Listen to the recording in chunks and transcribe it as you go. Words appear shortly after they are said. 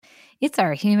It's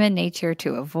our human nature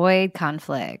to avoid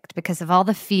conflict because of all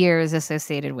the fears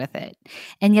associated with it.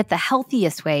 And yet, the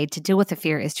healthiest way to deal with the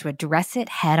fear is to address it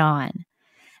head on.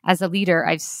 As a leader,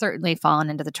 I've certainly fallen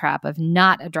into the trap of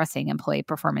not addressing employee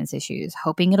performance issues,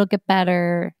 hoping it'll get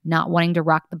better, not wanting to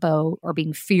rock the boat, or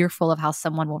being fearful of how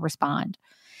someone will respond.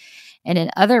 And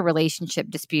in other relationship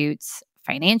disputes,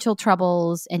 financial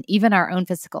troubles, and even our own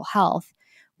physical health,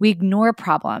 we ignore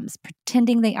problems,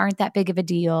 pretending they aren't that big of a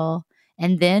deal,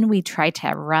 and then we try to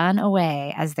run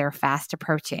away as they're fast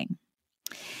approaching.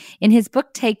 In his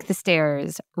book, Take the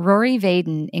Stairs, Rory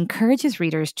Vaden encourages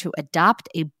readers to adopt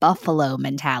a buffalo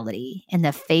mentality in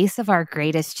the face of our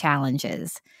greatest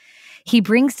challenges. He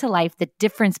brings to life the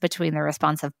difference between the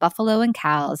response of buffalo and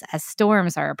cows as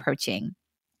storms are approaching.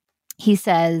 He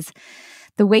says,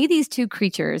 the way these two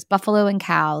creatures, buffalo and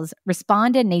cows,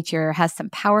 respond in nature has some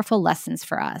powerful lessons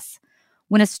for us.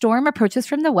 When a storm approaches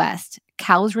from the west,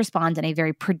 cows respond in a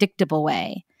very predictable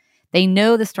way. They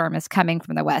know the storm is coming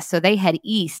from the west, so they head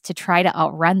east to try to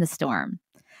outrun the storm.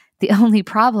 The only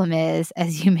problem is,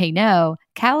 as you may know,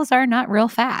 cows are not real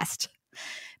fast.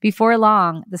 Before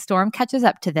long, the storm catches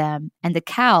up to them, and the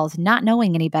cows, not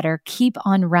knowing any better, keep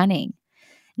on running.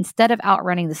 Instead of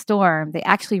outrunning the storm, they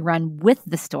actually run with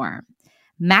the storm,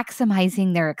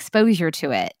 maximizing their exposure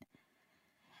to it.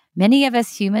 Many of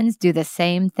us humans do the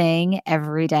same thing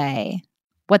every day.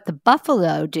 What the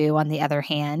buffalo do, on the other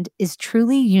hand, is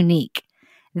truly unique.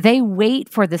 They wait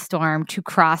for the storm to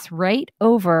cross right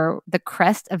over the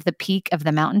crest of the peak of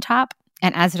the mountaintop,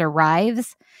 and as it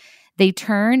arrives, they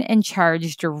turn and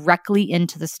charge directly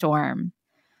into the storm.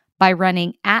 By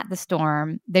running at the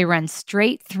storm, they run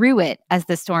straight through it as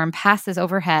the storm passes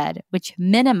overhead, which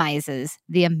minimizes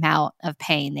the amount of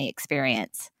pain they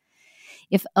experience.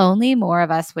 If only more of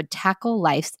us would tackle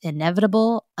life's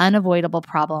inevitable, unavoidable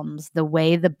problems the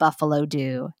way the buffalo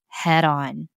do, head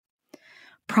on.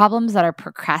 Problems that are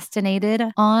procrastinated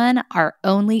on are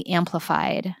only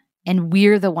amplified, and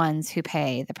we're the ones who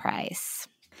pay the price.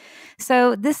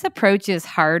 So this approach is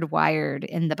hardwired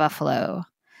in the buffalo.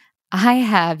 I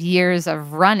have years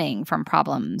of running from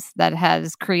problems that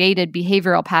has created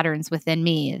behavioral patterns within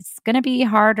me. It's going to be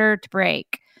harder to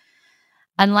break.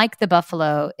 Unlike the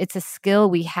buffalo, it's a skill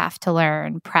we have to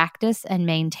learn, practice, and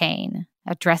maintain,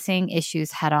 addressing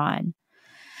issues head on.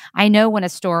 I know when a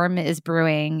storm is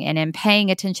brewing, and in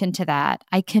paying attention to that,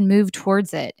 I can move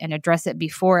towards it and address it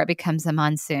before it becomes a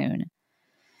monsoon.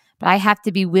 But I have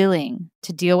to be willing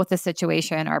to deal with the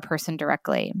situation or person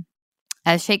directly.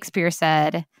 As Shakespeare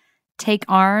said, take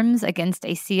arms against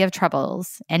a sea of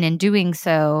troubles, and in doing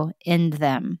so, end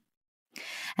them.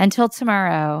 Until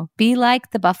tomorrow, be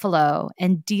like the buffalo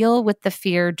and deal with the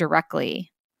fear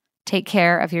directly. Take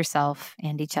care of yourself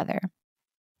and each other.